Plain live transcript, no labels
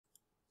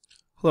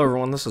Hello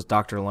everyone, this is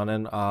Dr.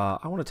 Lennon.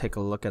 I want to take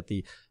a look at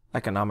the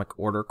economic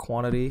order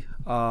quantity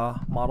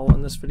model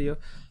in this video.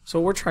 So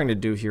what we're trying to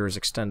do here is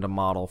extend a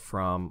model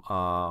from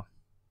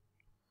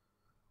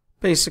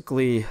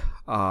basically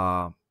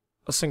a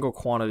single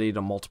quantity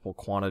to multiple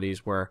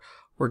quantities where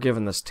we're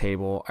given this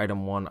table,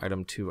 item 1,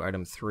 item 2,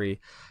 item 3,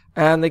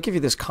 and they give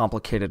you this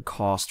complicated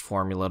cost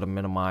formula to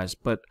minimize,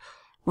 but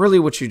really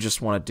what you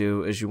just want to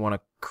do is you want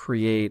to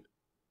create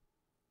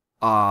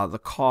the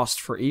cost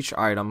for each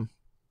item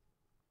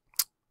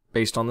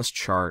based on this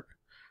chart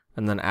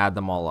and then add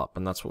them all up,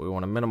 and that's what we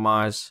want to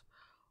minimize.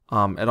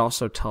 It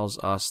also tells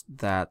us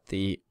that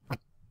the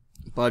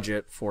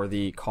budget for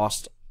the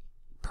cost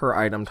per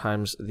item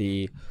times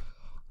the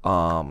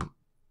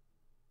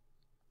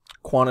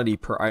quantity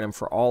per item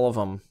for all of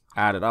them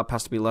added up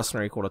has to be less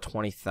than or equal to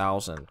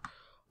 20,000.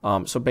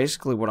 So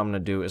basically what I'm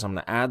going to do is I'm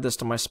going to add this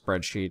to my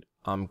spreadsheet.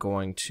 I'm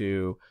going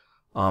to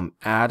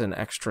add an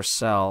extra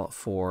cell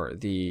for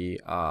the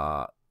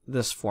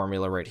this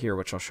formula right here,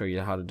 which I'll show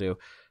you how to do.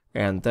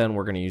 And then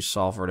we're going to use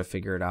Solver to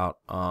figure it out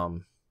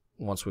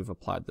once we've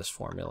applied this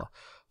formula.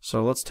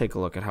 So let's take a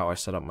look at how I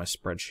set up my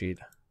spreadsheet.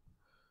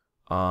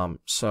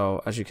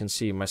 So as you can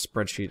see, my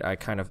spreadsheet, I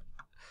kind of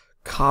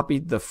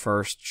copied the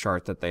first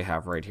chart that they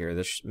have right here.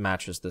 This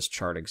matches this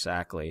chart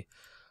exactly.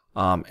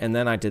 And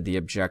then I did the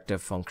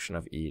objective function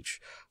of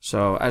each.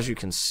 So as you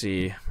can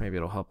see, maybe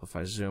it'll help if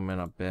I zoom in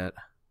a bit.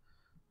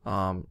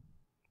 And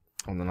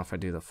then if I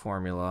do the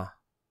formula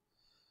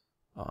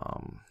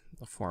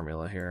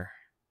here.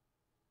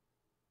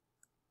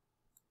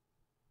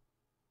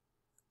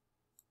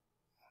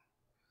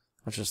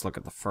 Let's just look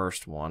at the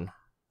first one.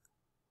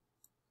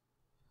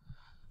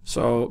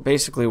 So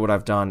basically what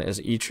I've done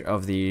is each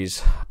of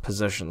these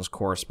positions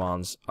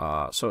corresponds,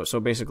 so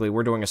basically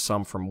we're doing a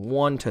sum from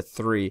 1 to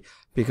 3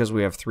 because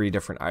we have 3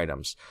 different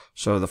items.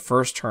 So the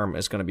first term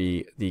is going to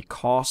be the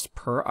cost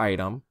per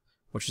item,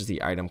 which is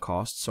the item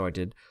cost. So I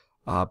did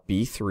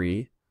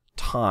B3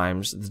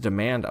 times the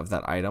demand of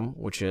that item,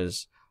 which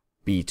is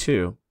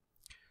B2.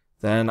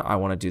 Then I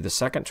want to do the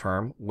second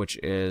term, which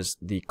is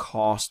the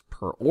cost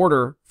per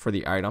order for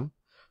the item.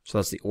 So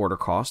that's the order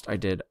cost. I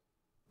did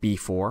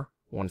B4,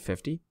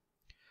 150,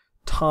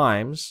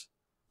 times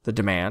the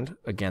demand.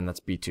 Again, that's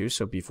B2,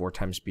 so B4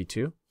 times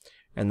B2.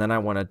 And then I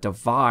want to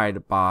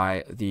divide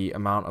by the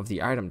amount of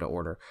the item to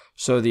order.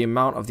 So the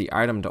amount of the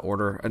item to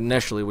order,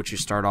 initially what you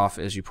start off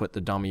is you put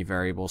the dummy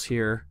variables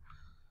here.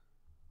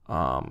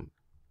 And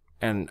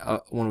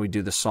when we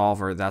do the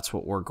solver, that's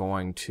what we're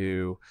going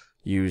to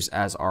use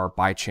as our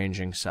by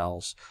changing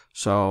cells.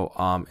 So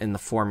in the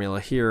formula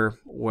here,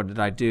 what did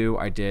I do?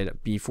 I did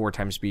B4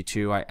 times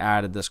B2. I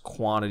added this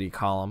quantity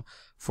column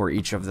for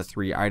each of the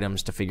 3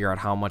 items to figure out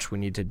how much we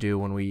need to do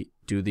when we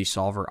do the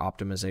solver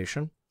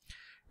optimization.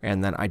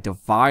 And then I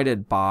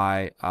divided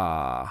by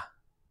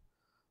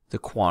the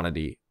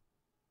quantity.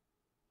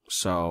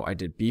 So I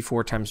did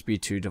B4 times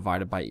B2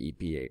 divided by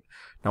B8.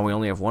 Now we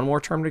only have one more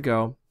term to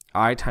go.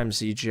 I times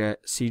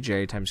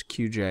CJ times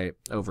QJ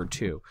over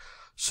 2.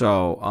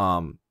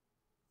 So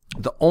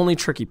the only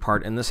tricky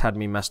part, and this had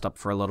me messed up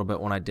for a little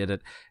bit when I did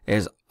it,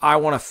 is I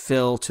want to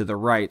fill to the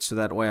right so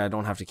that way I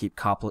don't have to keep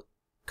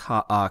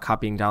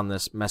copying down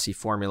this messy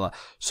formula.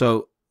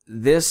 So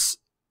this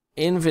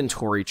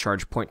inventory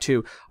charge, point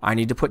 2, I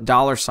need to put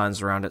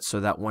 $ around it so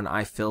that when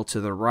I fill to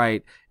the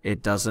right,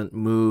 it doesn't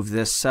move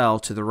this cell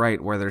to the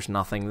right where there's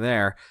nothing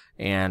there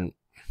and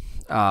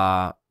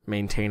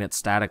maintain it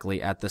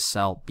statically at the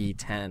cell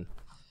B10.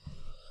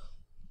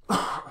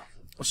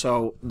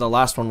 So the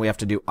last one we have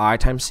to do I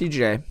times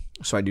CJ.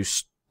 So I do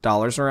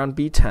 $ around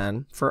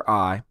B10 for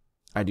I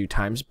do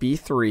times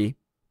B3,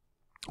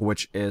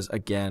 which is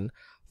again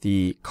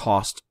the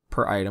cost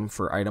per item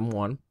for item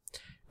 1.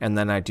 And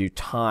then I do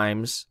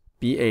times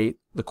B8,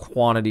 the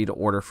quantity to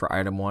order for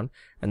item 1.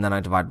 And then I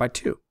divide by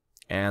 2.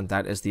 And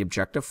that is the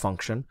objective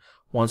function.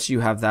 Once you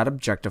have that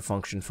objective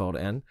function filled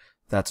in,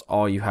 that's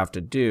all you have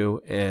to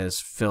do is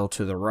fill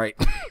to the right.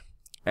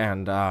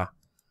 And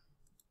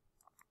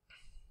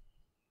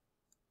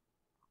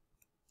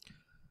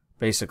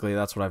basically,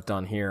 that's what I've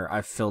done here.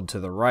 I've filled to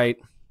the right.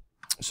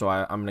 So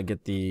I'm going to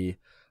get the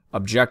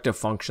objective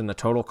function, the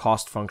total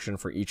cost function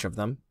for each of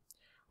them.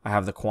 I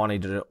have the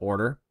quantity to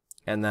order.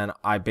 And then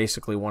I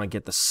basically want to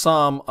get the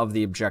sum of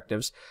the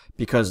objectives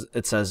because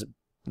it says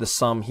the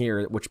sum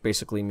here, which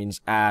basically means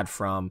add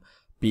from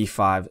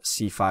B5,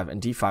 C5,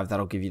 and D5.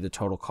 That'll give you the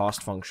total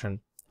cost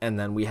function. And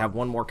then we have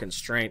one more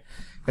constraint.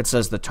 It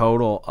says the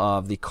total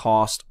of the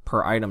cost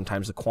per item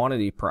times the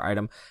quantity per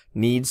item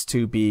needs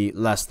to be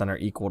less than or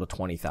equal to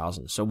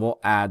 20,000. So we'll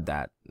add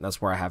that. That's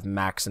where I have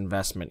max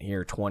investment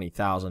here,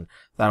 20,000.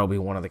 That'll be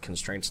one of the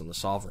constraints in the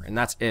solver. And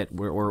that's it.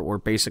 We're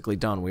basically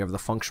done. We have the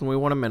function we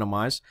want to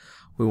minimize.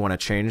 We want to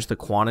change the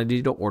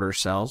quantity to order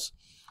cells.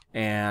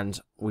 And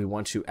we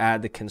want to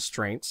add the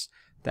constraints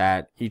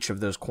that each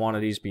of those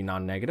quantities be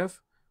non-negative.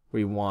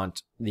 We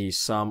want the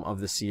sum of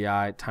the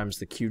CI times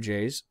the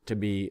QJs to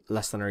be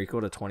less than or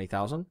equal to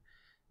 20,000.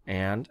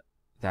 And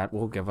that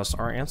will give us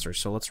our answer.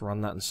 So let's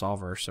run that in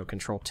Solver. So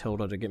Control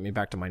tilde to get me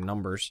back to my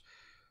numbers.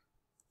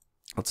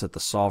 let's hit the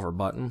solver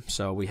button.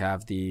 So we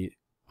have the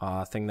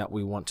thing that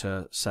we want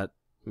to set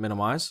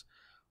minimize.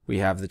 We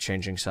have the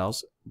changing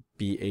cells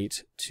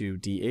B8 to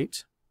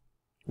D8.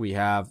 We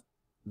have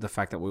the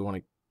fact that we want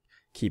to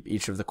keep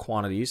each of the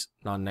quantities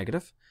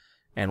non-negative.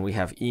 And we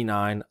have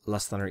E9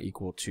 less than or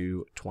equal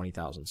to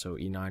 20,000. So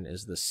E9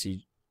 is the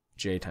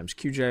CJ times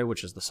QJ,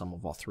 which is the sum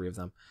of all three of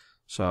them.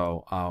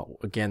 So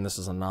again, this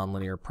is a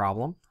nonlinear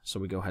problem. So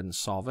we go ahead and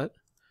solve it.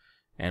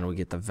 And we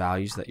get the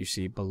values that you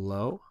see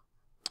below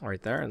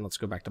right there. And let's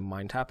go back to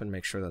MindTap and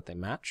make sure that they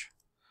match.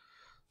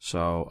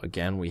 So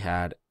again, we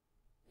had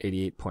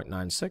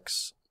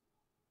 88.96,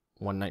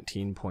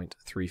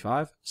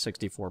 119.35,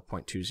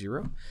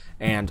 64.20.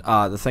 And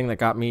the thing that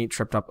got me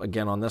tripped up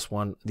again on this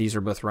one, these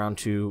are both round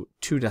to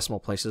 2 decimal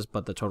places,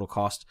 but the total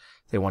cost,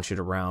 they want you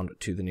to round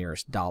to the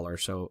nearest dollar.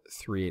 So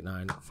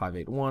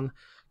 389,581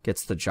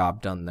 gets the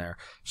job done there.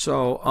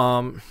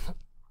 So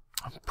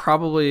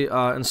probably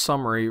in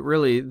summary,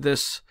 really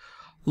this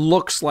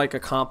looks like a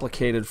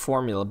complicated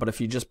formula, but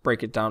if you just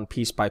break it down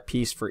piece by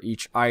piece for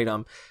each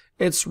item,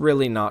 it's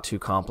really not too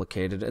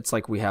complicated. It's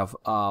like we have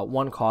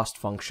one cost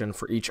function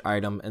for each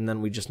item, and then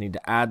we just need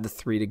to add the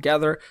 3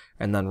 together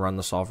and then run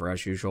the solver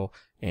as usual,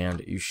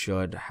 and you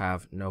should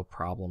have no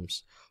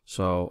problems.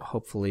 So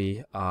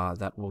hopefully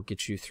that will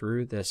get you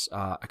through this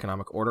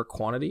economic order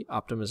quantity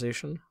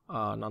optimization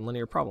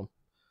nonlinear problem.